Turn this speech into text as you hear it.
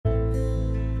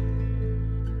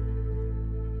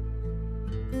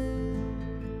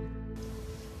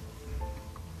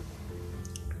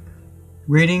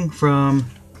Reading from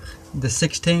the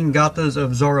 16 Gathas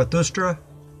of Zarathustra,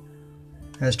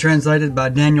 as translated by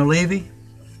Daniel Levy.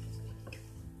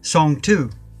 Song 2,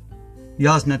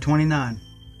 Yasna 29.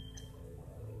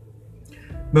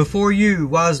 Before you,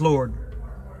 wise Lord,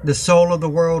 the soul of the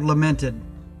world lamented,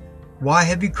 "Why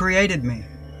have you created me?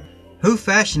 Who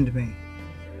fashioned me?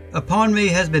 Upon me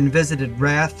has been visited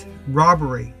wrath,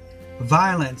 robbery,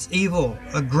 violence, evil,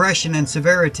 aggression, and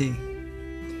severity.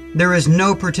 There is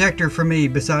no protector for me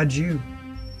besides you.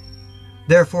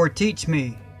 Therefore teach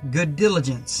me good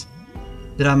diligence,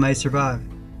 that I may survive."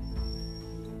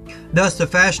 Thus the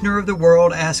fashioner of the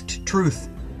world asked Truth,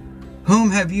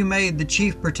 "Whom have you made the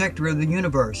chief protector of the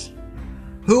universe?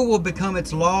 Who will become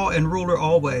its law and ruler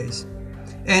always,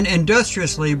 and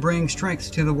industriously bring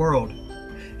strength to the world?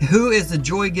 Who is the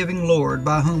joy-giving Lord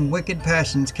by whom wicked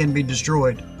passions can be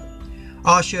destroyed?"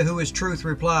 Asha, who is Truth,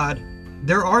 replied,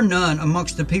 "There are none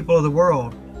amongst the people of the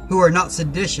world who are not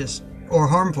seditious or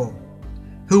harmful,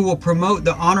 who will promote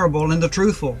the honorable and the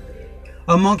truthful.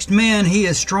 Amongst men he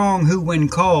is strong who, when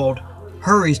called,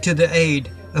 hurries to the aid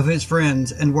of his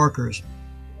friends and workers.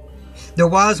 The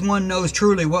wise one knows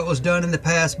truly what was done in the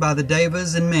past by the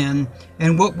devas and men,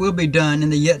 and what will be done in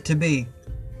the yet to be.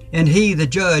 And he, the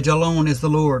judge, alone is the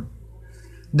Lord.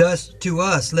 Thus to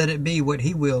us let it be what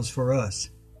he wills for us."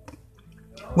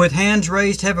 With hands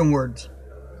raised heavenwards,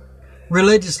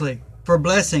 religiously, for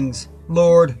blessings,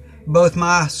 Lord, both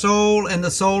my soul and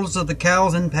the souls of the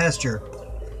cows in pasture,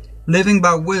 living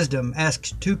by wisdom,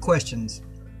 asks two questions.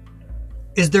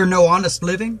 Is there no honest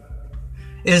living?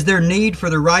 Is there need for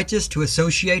the righteous to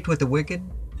associate with the wicked?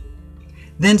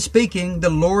 Then speaking, the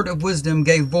Lord of wisdom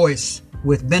gave voice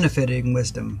with benefiting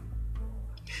wisdom.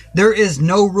 There is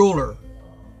no ruler,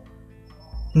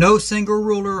 no single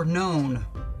ruler known,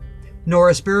 nor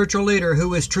a spiritual leader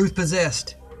who is truth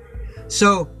possessed.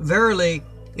 So verily,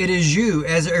 it is you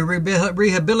as a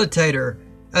rehabilitator,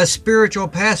 a spiritual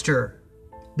pastor,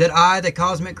 that I, the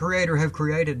cosmic creator, have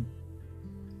created.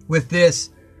 With this,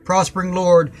 prospering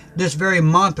Lord, this very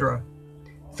mantra,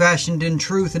 fashioned in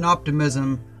truth and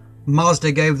optimism,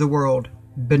 Mazda gave the world,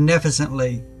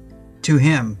 beneficently, to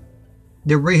him,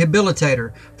 the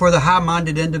rehabilitator for the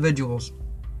high-minded individuals.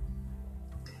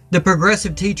 The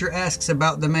progressive teacher asks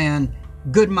about the man,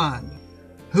 good mind,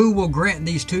 who will grant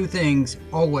these two things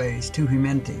always to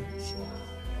humanity.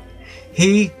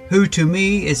 He who to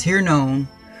me is here known,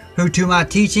 who to my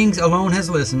teachings alone has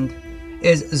listened,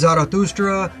 is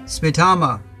Zarathustra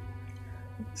Spitama,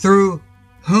 through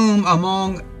whom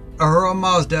among Ahura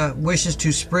Mazda wishes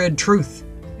to spread truth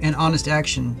and honest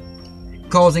action,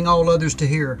 causing all others to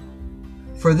hear.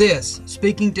 For this,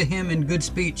 speaking to him in good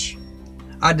speech,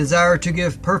 I desire to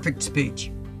give perfect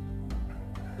speech.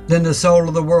 Then the soul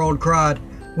of the world cried,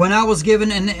 when I was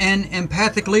given an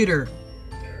empathic leader,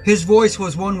 his voice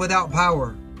was one without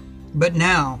power. But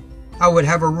now I would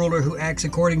have a ruler who acts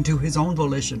according to his own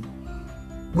volition.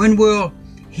 When will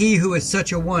he who is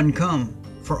such a one come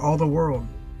for all the world?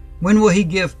 When will he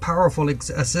give powerful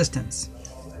assistance?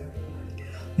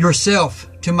 Yourself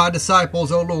to my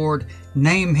disciples, O Lord,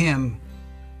 name him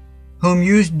whom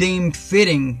you deemed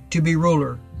fitting to be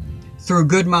ruler, through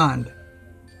good mind,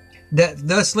 that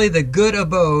thusly the good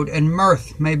abode and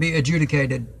mirth may be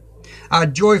adjudicated. I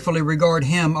joyfully regard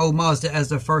him, O Mazda, as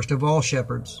the first of all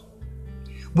shepherds.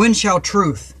 When shall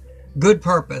truth, good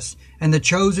purpose, and the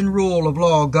chosen rule of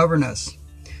law govern us?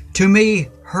 To me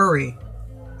hurry,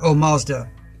 O Mazda,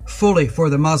 fully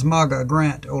for the Mazmaga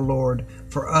grant, O Lord,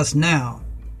 for us now,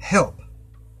 help,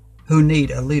 who need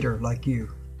a leader like you.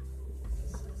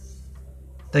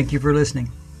 Thank you for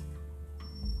listening.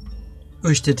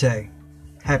 Ushtate.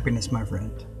 Happiness, my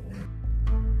friend.